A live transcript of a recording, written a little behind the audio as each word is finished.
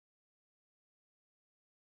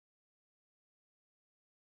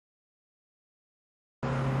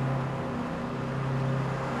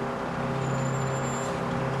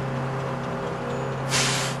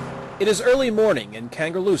It is early morning in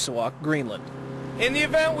Kangerlussuaq, Greenland. In the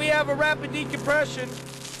event we have a rapid decompression.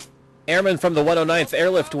 Airmen from the 109th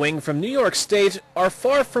Airlift Wing from New York State are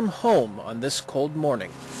far from home on this cold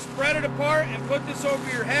morning. Spread it apart and put this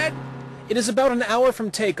over your head. It is about an hour from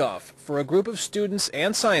takeoff for a group of students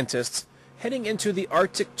and scientists heading into the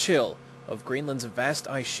Arctic chill of Greenland's vast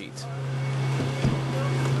ice sheet.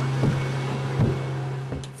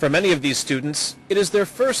 For many of these students, it is their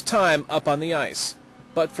first time up on the ice.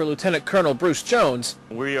 But for Lieutenant Colonel Bruce Jones,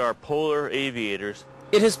 we are polar aviators.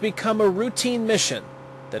 It has become a routine mission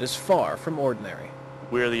that is far from ordinary.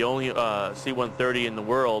 We are the only C-130 in the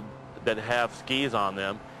world that have skis on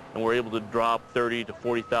them, and we're able to drop 30 to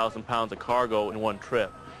 40,000 pounds of cargo in one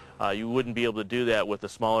trip. You wouldn't be able to do that with a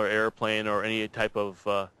smaller airplane or any type of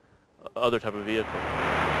other type of vehicle.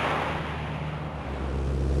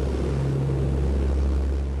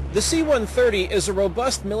 The C-130 is a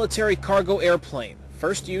robust military cargo airplane,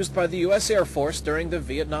 first used by the U.S. Air Force during the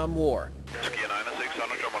Vietnam War.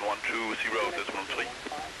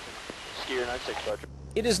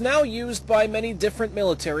 It is now used by many different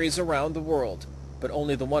militaries around the world, but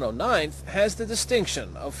only the 109th has the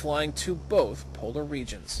distinction of flying to both polar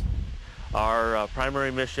regions. Our primary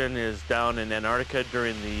mission is down in Antarctica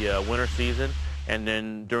during the winter season, and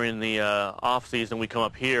then during the off-season we come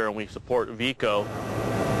up here and we support VECO.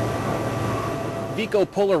 VECO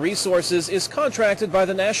Polar Resources is contracted by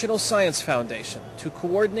the National Science Foundation to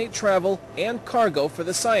coordinate travel and cargo for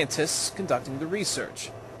the scientists conducting the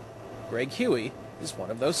research. Greg Huey is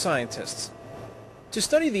one of those scientists. To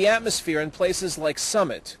study the atmosphere in places like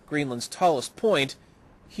Summit, Greenland's tallest point,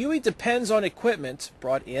 Huey depends on equipment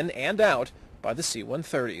brought in and out by the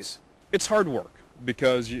C-130s. It's hard work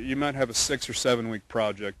because you might have a 6 or 7 week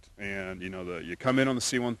project, and you come in on the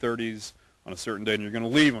C-130s on a certain date and you're going to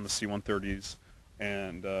leave on the C-130s,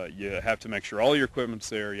 and you have to make sure all your equipment's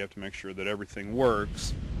there, you have to make sure that everything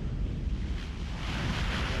works.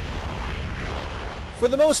 For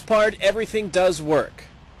the most part, everything does work.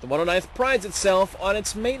 The 109th prides itself on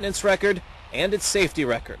its maintenance record and its safety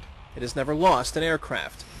record. It has never lost an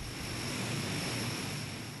aircraft.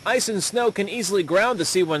 Ice and snow can easily ground the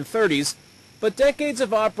C-130s, but decades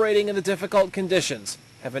of operating in the difficult conditions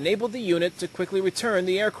have enabled the unit to quickly return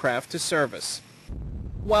the aircraft to service.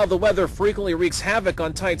 While the weather frequently wreaks havoc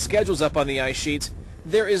on tight schedules up on the ice sheet,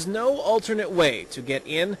 there is no alternate way to get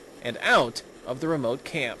in and out of the remote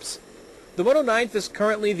camps. The 109th is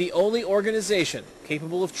currently the only organization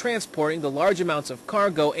capable of transporting the large amounts of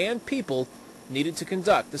cargo and people needed to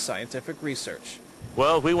conduct the scientific research.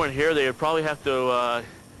 Well, if we weren't here, they would probably have to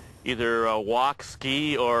either walk,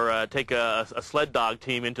 ski, or take a sled dog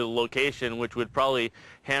team into the location, which would probably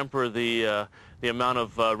hamper the amount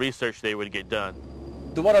of research they would get done.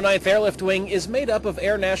 The 109th Airlift Wing is made up of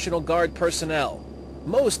Air National Guard personnel.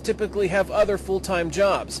 Most typically have other full-time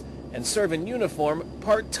jobs and serve in uniform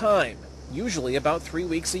part-time, usually about 3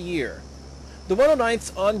 weeks a year. The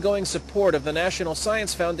 109th's ongoing support of the National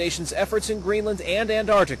Science Foundation's efforts in Greenland and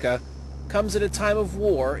Antarctica comes at a time of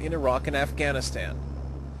war in Iraq and Afghanistan.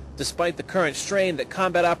 Despite the current strain that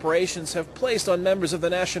combat operations have placed on members of the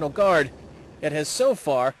National Guard, it has so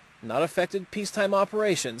far not affected peacetime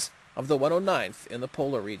operations of the 109th in the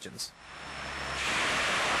polar regions.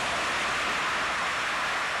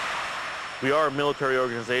 We are a military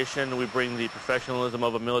organization. We bring the professionalism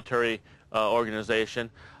of a military organization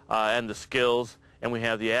and the skills, and we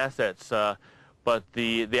have the assets. But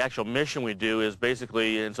the actual mission we do is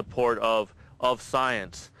basically in support of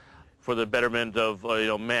science for the betterment of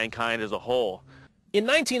mankind as a whole. In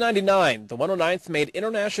 1999, the 109th made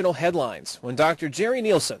international headlines when Dr. Jerry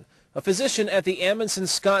Nielsen, a physician at the Amundsen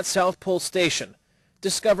Scott South Pole Station,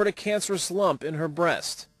 discovered a cancerous lump in her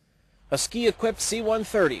breast. A ski-equipped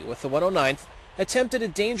C-130 with the 109th attempted a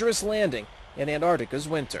dangerous landing in Antarctica's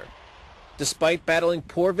winter. Despite battling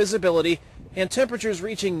poor visibility and temperatures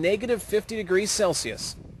reaching -50 degrees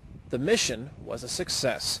Celsius, the mission was a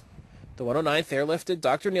success. The 109th airlifted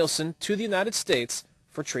Dr. Nielsen to the United States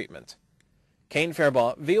for treatment. Kane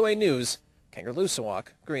Fairbaugh, VOA News,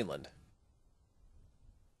 Kangerlussuaq, Greenland.